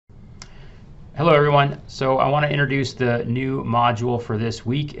Hello everyone. So I want to introduce the new module for this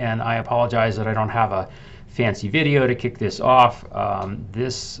week, and I apologize that I don't have a fancy video to kick this off.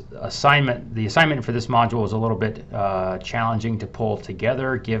 The assignment for this module is a little bit challenging to pull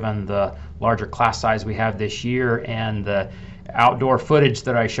together given the larger class size we have this year, and the outdoor footage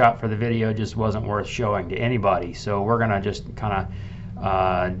that I shot for the video just wasn't worth showing to anybody. So we're gonna just kind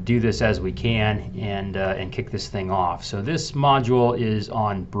of do this as we can and kick this thing off. So this module is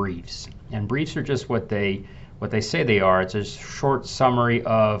on briefs, and briefs are just what they say they are. It's a short summary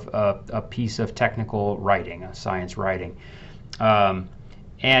of a piece of technical writing, a science writing.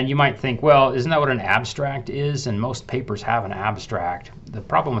 And you might think, well, isn't that what an abstract is? And most papers have an abstract. The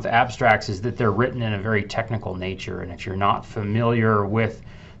problem with abstracts is that they're written in a very technical nature, and if you're not familiar with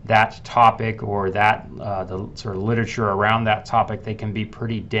that topic or the sort of literature around that topic, they can be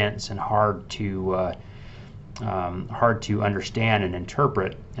pretty dense and hard to understand and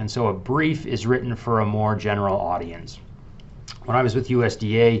interpret. And so a brief is written for a more general audience. When I was with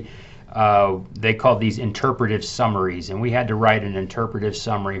USDA, they called these interpretive summaries, and we had to write an interpretive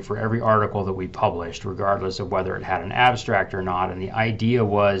summary for every article that we published, regardless of whether it had an abstract or not. And the idea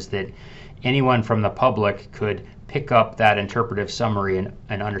was that anyone from the public could pick up that interpretive summary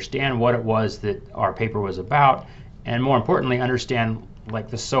and understand what it was that our paper was about, and more importantly, understand like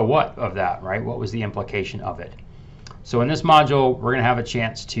the so what of that, right? What was the implication of it? So in this module, we're going to have a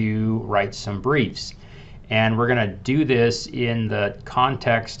chance to write some briefs, and we're going to do this in the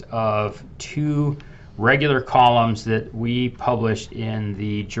context of two regular columns that we published in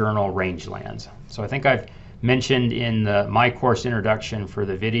the journal Rangelands. So I think I've mentioned in my course introduction for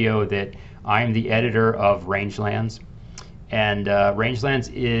the video that I'm the editor of Rangelands, and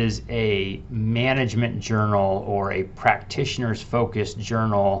Rangelands is a management journal or a practitioners focused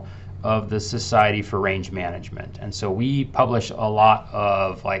journal of the Society for Range Management. And so we publish a lot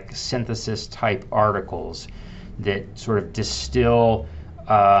of like synthesis type articles that sort of distill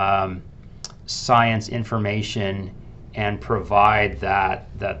science information and provide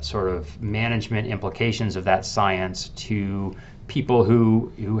that sort of management implications of that science to people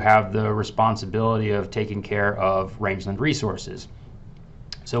who have the responsibility of taking care of rangeland resources.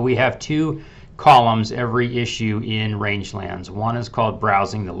 So we have two columns every issue in Rangelands. One is called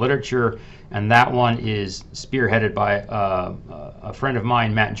Browsing the Literature, and that one is spearheaded by a friend of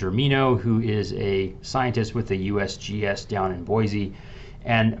mine, Matt Germino, who is a scientist with the USGS down in Boise.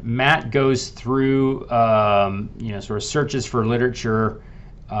 And Matt goes through sort of searches for literature,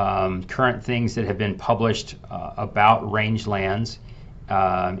 current things that have been published about rangelands,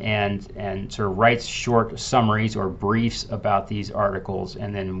 and sort of writes short summaries or briefs about these articles,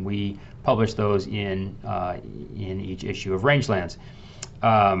 and then we publish those in each issue of Rangelands.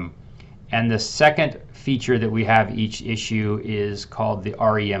 And the second feature that we have each issue is called the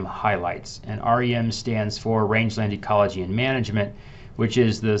REM Highlights, and REM stands for Rangeland Ecology and Management, which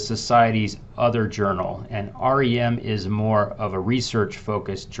is the Society's other journal, and REM is more of a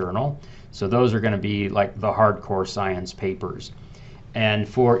research-focused journal. So those are going to be like the hardcore science papers. And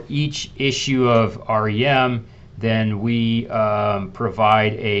for each issue of REM, then we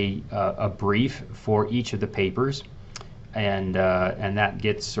provide a brief for each of the papers, and that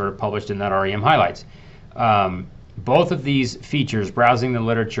gets sort of published in that REM Highlights. Both of these features, Browsing the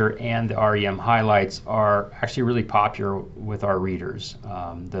Literature and the REM Highlights, are actually really popular with our readers.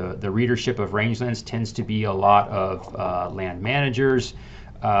 The readership of Rangelands tends to be a lot of land managers,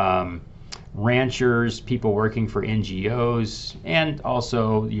 ranchers, people working for NGOs, and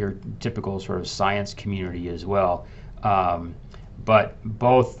also your typical sort of science community as well. But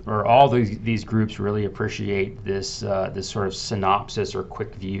both or all these groups really appreciate this sort of synopsis or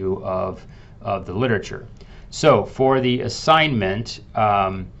quick view of the literature. So for the assignment,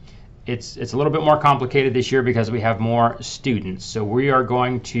 it's a little bit more complicated this year because we have more students. So we are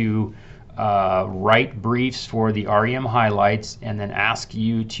going to write briefs for the REM Highlights and then ask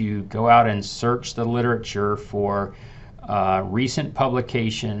you to go out and search the literature for recent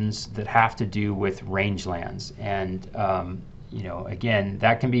publications that have to do with rangelands. And again,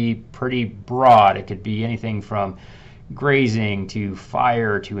 that can be pretty broad. It could be anything from grazing to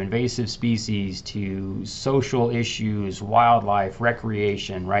fire to invasive species to social issues, wildlife,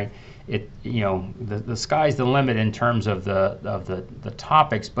 recreation, right? The sky's the limit in terms of the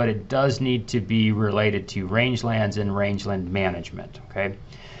topics, but it does need to be related to rangelands and rangeland management. Okay,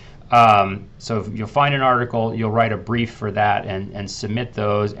 so if you'll find an article, you'll write a brief for that and submit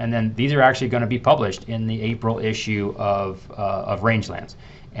those, and then these are actually going to be published in the April issue of Rangelands,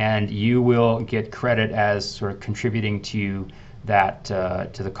 and you will get credit as sort of contributing to that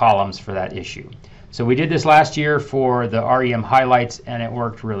to the columns for that issue. So we did this last year for the REM highlights, and it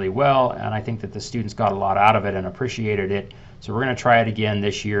worked really well, and I think that the students got a lot out of it and appreciated it. So we're going to try it again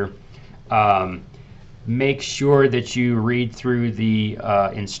this year. Make sure that you read through the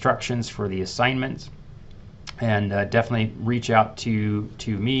instructions for the assignments, and definitely reach out to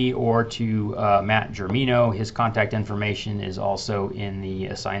me or to Matt Germino. His contact information is also in the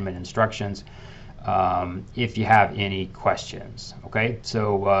assignment instructions if you have any questions. Okay,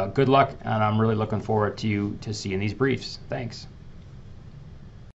 so good luck, and I'm really looking forward to seeing these briefs. Thanks.